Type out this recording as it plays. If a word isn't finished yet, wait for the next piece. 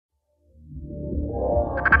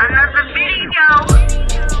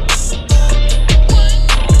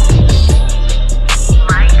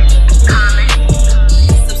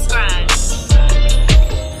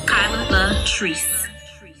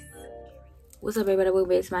What's up, everybody? Welcome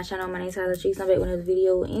back to my channel. My name is Tyler Cheeks. I'm back with another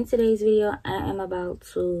video. In today's video, I am about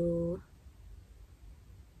to...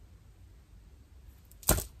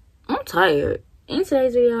 I'm tired. In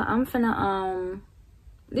today's video, I'm finna,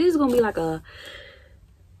 this is gonna be like a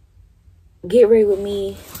get ready with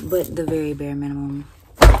me, but the very bare minimum.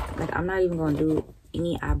 Like, I'm not even gonna do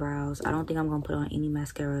any eyebrows. I don't think I'm gonna put on any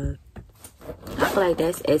mascara. I feel like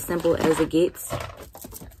that's as simple as it gets.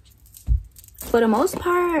 For the most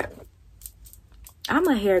part, I'm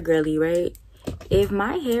a hair girly, right? If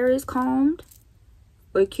my hair is combed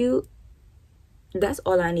or cute, that's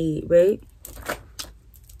all I need, right?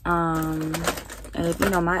 And if, you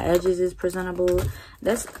know, my edges is presentable,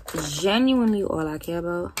 that's genuinely all I care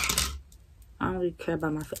about. I don't really care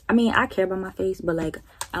about my face. I mean, I care about my face, but like,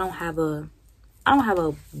 I don't have a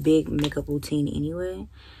big makeup routine anyway.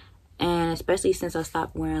 And especially since I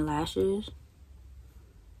stopped wearing lashes,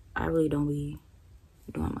 I really don't be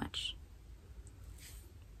doing much.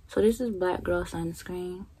 So this is Black Girl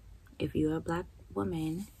Sunscreen. If you're a black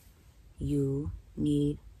woman, you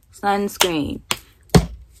need sunscreen.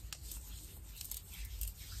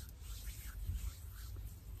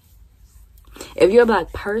 If you're a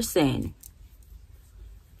black person,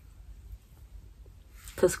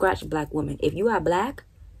 cause scratch black woman. If you are black,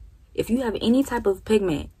 if you have any type of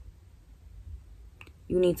pigment,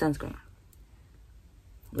 you need sunscreen.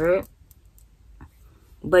 Right?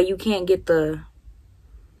 But you can't get the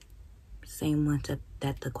same one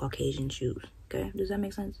that the Caucasians use. Okay? Does that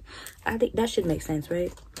make sense? I think that should make sense,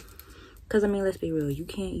 right? Because, I mean, let's be real. You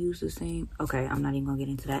can't use the same... Okay, I'm not even going to get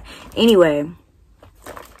into that. Anyway.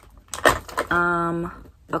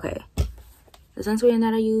 Okay. The sunscreen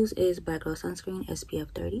that I use is Black Girl Sunscreen SPF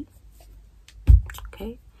 30.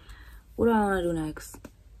 Okay. What do I want to do next?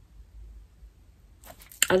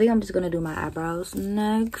 I think I'm just going to do my eyebrows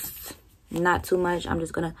next. Not too much. I'm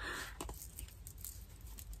just going to...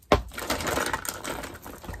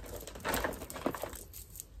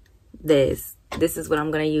 This is what I'm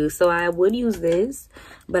gonna use. So I would use this,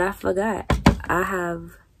 but I forgot I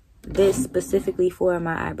have this specifically for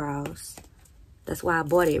my eyebrows. That's why I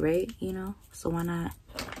bought it, right? You know, so why not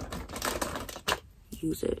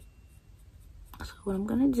use it? So what I'm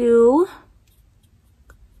gonna do,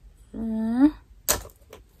 take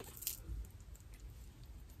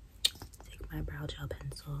my brow gel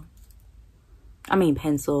pencil. I mean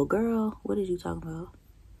pencil, girl. What did you talking about?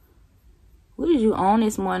 What did you own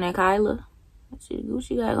this morning, Kyla? What you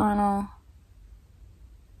got going on?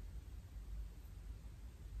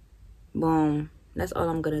 Boom. That's all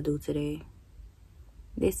I'm gonna do today.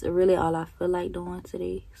 This is really all I feel like doing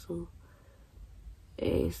today. So,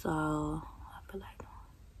 it's all I feel like doing.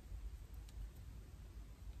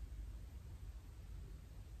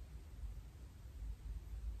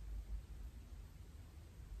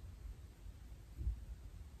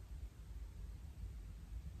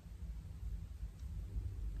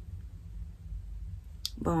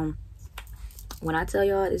 Boom. When I tell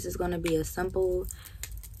y'all this is going to be a simple,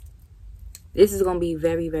 this is going to be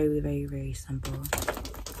very, very, very, very simple.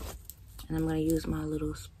 And I'm going to use my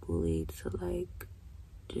little spoolie to like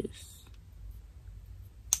just.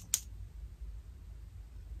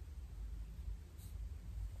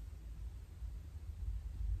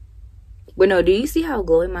 But no, do you see how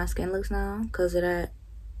glowy my skin looks now because of that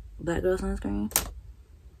Black Girl Sunscreen?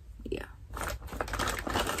 Yeah.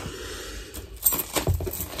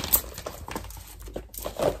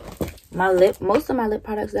 Most of my lip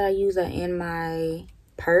products that I use are in my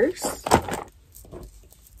purse.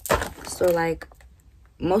 So like,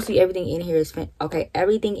 mostly everything in here is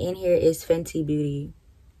everything in here is Fenty Beauty.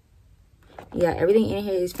 Yeah, everything in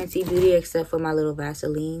here is Fenty Beauty except for my little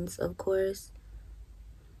Vaselines, of course.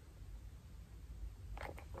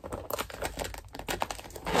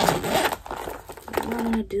 What do I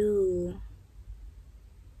want to do?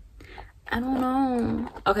 I don't know.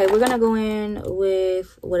 Okay, we're gonna go in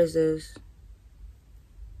with, what is this?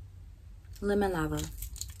 Lemon Lava.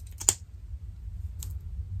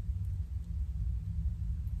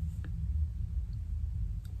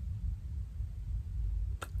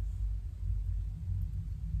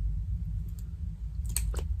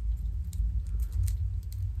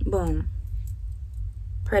 Boom.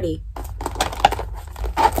 Pretty.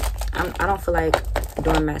 I don't feel like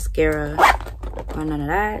doing mascara or none of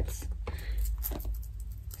that.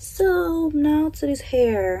 So now to this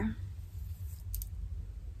hair.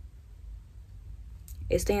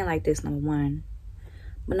 It's staying like this, number one.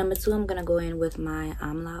 But number two, I'm gonna go in with my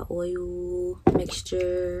amla oil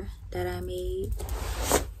mixture that I made.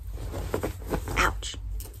 Ouch.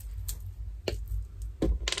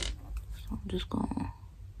 So I'm just gonna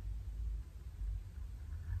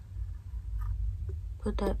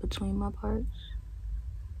Put that between my parts.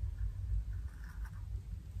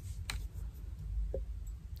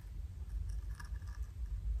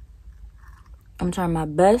 I'm trying my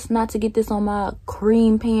best not to get this on my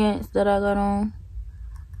cream pants that I got on.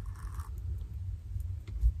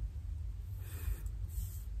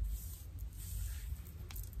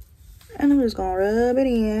 And I'm just gonna rub it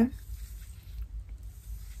in.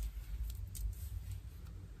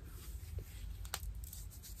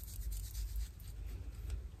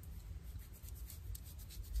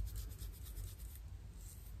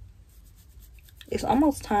 It's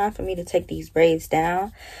almost time for me to take these braids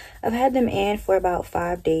down. I've had them in for about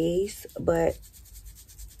 5 days, but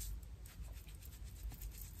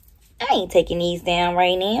I ain't taking these down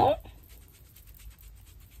right now.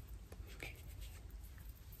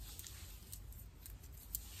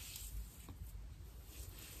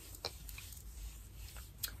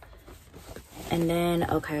 And then,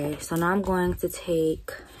 okay, so now I'm going to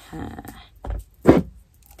take,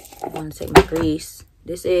 my grease.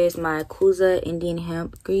 This is my Kuza Indian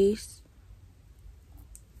Hemp grease.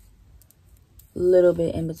 Little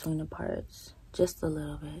bit in between the parts. Just a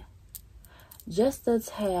little bit. Just a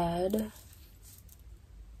tad.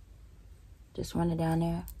 Just run it down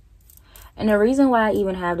there. And the reason why I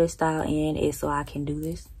even have this style in is so I can do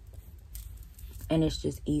this. And it's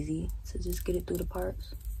just easy to just get it through the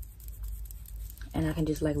parts. And I can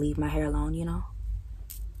just like leave my hair alone, you know.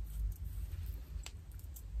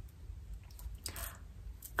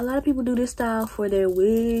 A lot of people do this style for their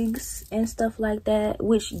wigs and stuff like that,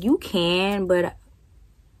 which you can, but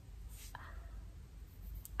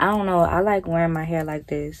I don't know. I like wearing my hair like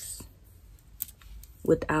this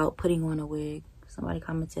without putting on a wig. Somebody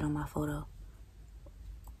commented on my photo.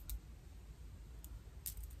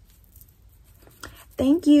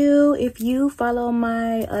 Thank you. If you follow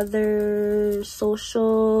my other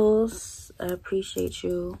socials, I appreciate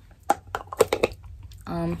you.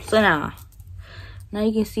 So now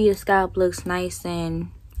you can see the scalp looks nice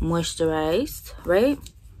and moisturized, right?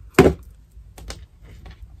 Put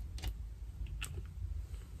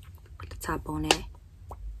the top on there.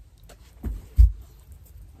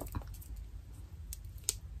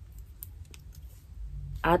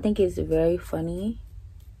 I think it's very funny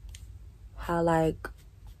how like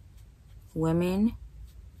women,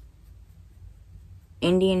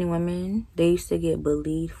 Indian women, they used to get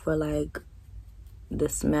bullied for like the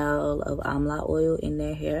smell of amla oil in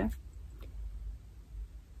their hair.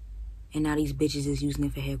 And now these bitches is using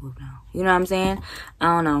it for hair growth now. You know what I'm saying? I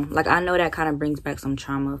don't know. Like, I know that kind of brings back some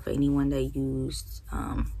trauma for anyone that used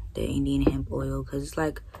the Indian hemp oil. Because it's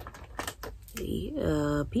like,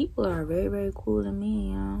 people are very, very cool to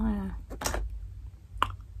me. You know?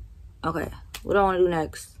 Okay, what do I want to do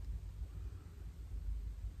next?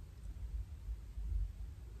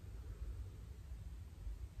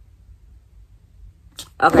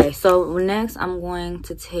 Okay, so next I'm going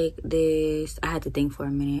to take this. I had to think for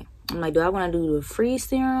a minute. I'm like, do I want to do the freeze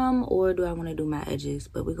serum or do I want to do my edges?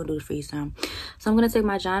 But we're going to do the freeze serum. So I'm going to take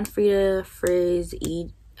my John Frieda Frizz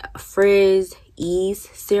Ease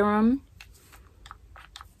Serum.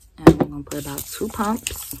 And I'm going to put about 2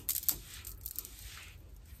 pumps.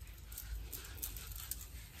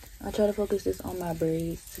 I try to focus this on my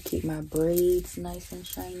braids to keep my braids nice and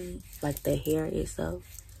shiny. Like the hair itself.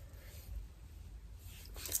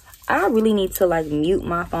 I really need to like mute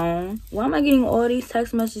my phone. Why am I getting all these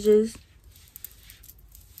text messages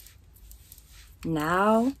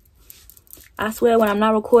now? I swear when I'm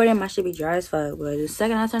not recording, my shit be dry as fuck. But the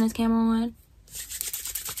second I turn this camera on,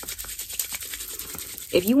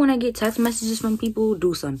 if you want to get text messages from people,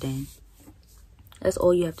 do something. That's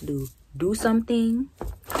all you have to do. Do something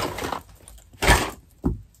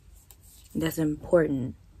that's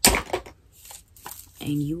important.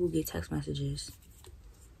 And you will get text messages.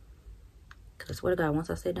 I swear to God, once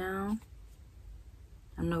I sit down,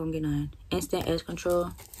 I'm not gonna get none. Instant edge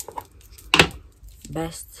control.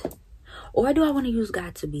 Best. Or do I want to use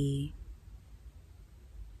Got To Be?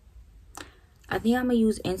 I think I'm gonna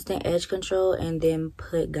use instant edge control and then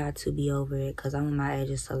put Got To Be over it. Because I want my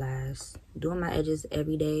edges to last. Doing my edges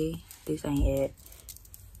every day, this ain't it.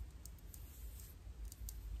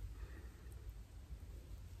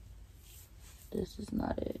 This is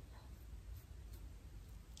not it.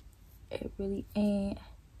 It really ain't.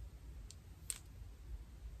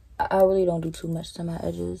 I really don't do too much to my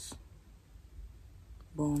edges.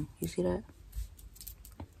 Boom. You see that?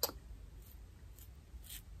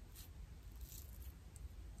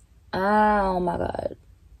 Oh my God.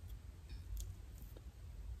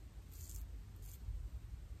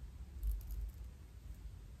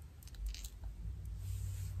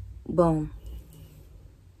 Boom.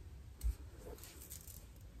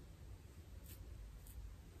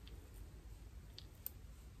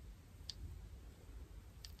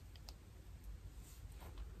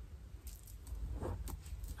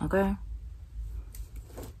 okay?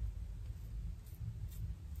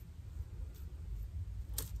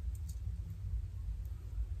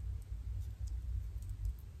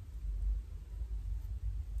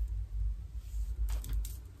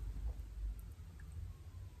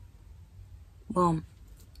 Boom.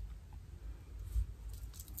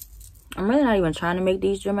 I'm really not even trying to make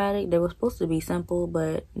these dramatic. They were supposed to be simple,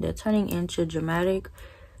 but they're turning into dramatic,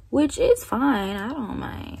 which is fine. I don't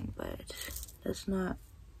mind, but that's not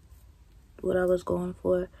what I was going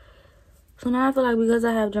for. So now I feel like because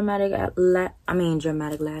I have dramatic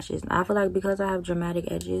lashes. I feel like because I have dramatic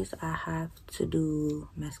edges, I have to do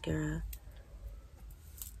mascara.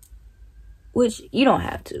 Which you don't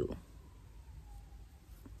have to.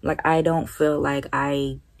 Like, I don't feel like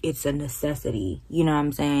it's a necessity. You know what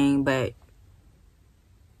I'm saying? But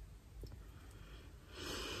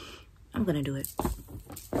I'm gonna do it.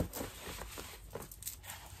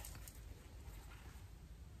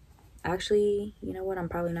 Actually, you know what? I'm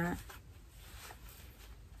probably not.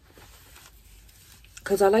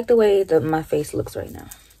 Because I like the way that my face looks right now.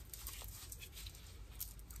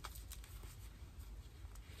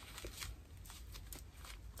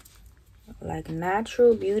 Like,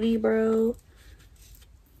 natural beauty, bro.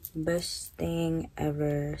 Best thing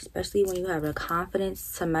ever. Especially when you have the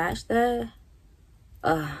confidence to match that.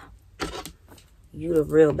 You the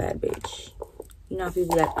real bad bitch. You know, if you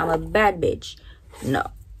be like, I'm a bad bitch. No.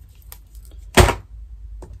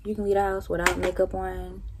 You can leave the house without makeup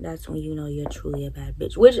on. That's when you know you're truly a bad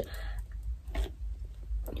bitch. Which,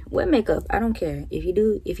 with makeup, I don't care. If you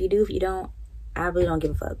do, if you don't, I really don't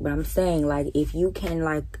give a fuck. But I'm saying, like, if you can,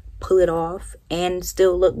 like, pull it off and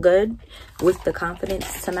still look good with the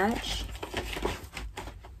confidence to match.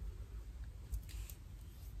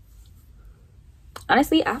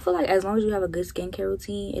 Honestly, I feel like as long as you have a good skincare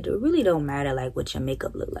routine, it really don't matter, like, what your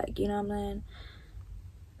makeup look like. You know what I'm saying?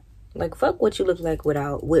 Like, fuck what you look like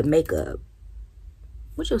with makeup.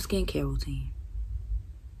 What's your skincare routine?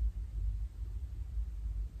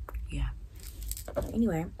 Yeah.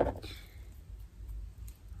 Anyway.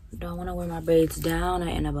 Do I want to wear my braids down or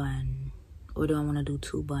in a bun? Or do I want to do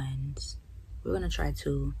 2 buns? We're going to try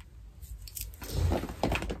 2.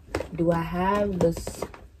 Do I have this?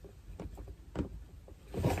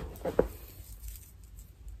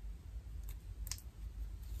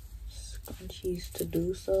 Scrunchies to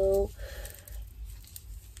do so?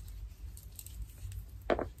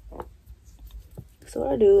 So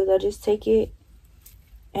what I do is I just take it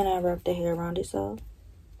and I wrap the hair around itself.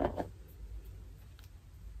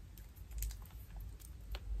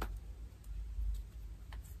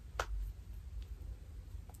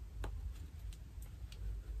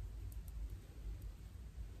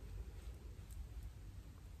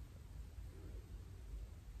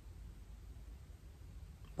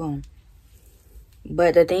 Boom.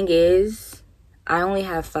 But the thing is, I only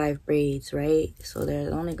have 5 braids, right? So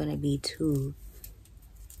there's only going to be 2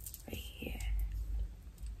 right here.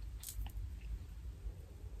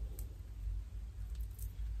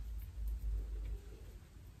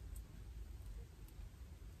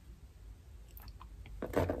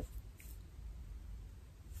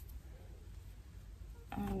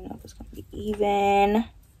 I don't know if it's going to be even.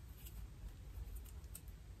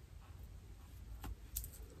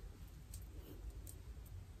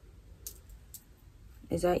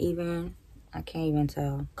 Is that even? I can't even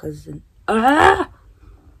tell because it's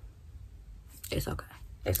okay.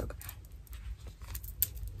 It's okay.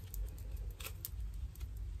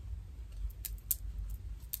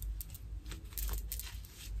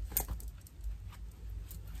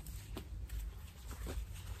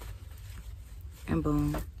 And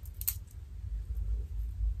boom.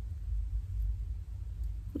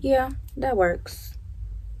 Yeah, that works.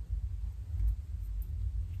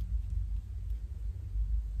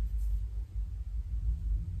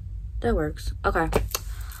 That works. Okay.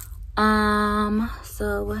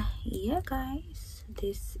 So yeah, guys,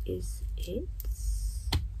 this is it.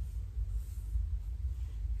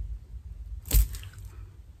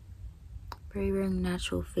 Very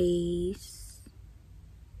natural face.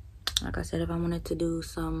 Like I said, if I wanted to do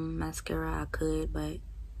some mascara, I could, but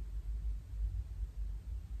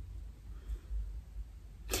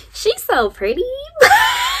she's so pretty.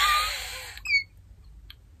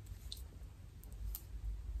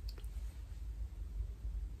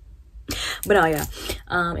 But oh yeah,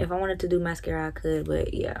 if I wanted to do mascara, I could,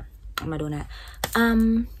 but yeah, I'm not doing that.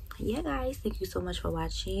 Yeah, guys, thank you so much for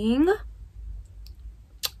watching,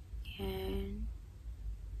 and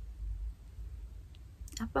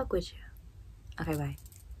I fuck with you. Okay, bye.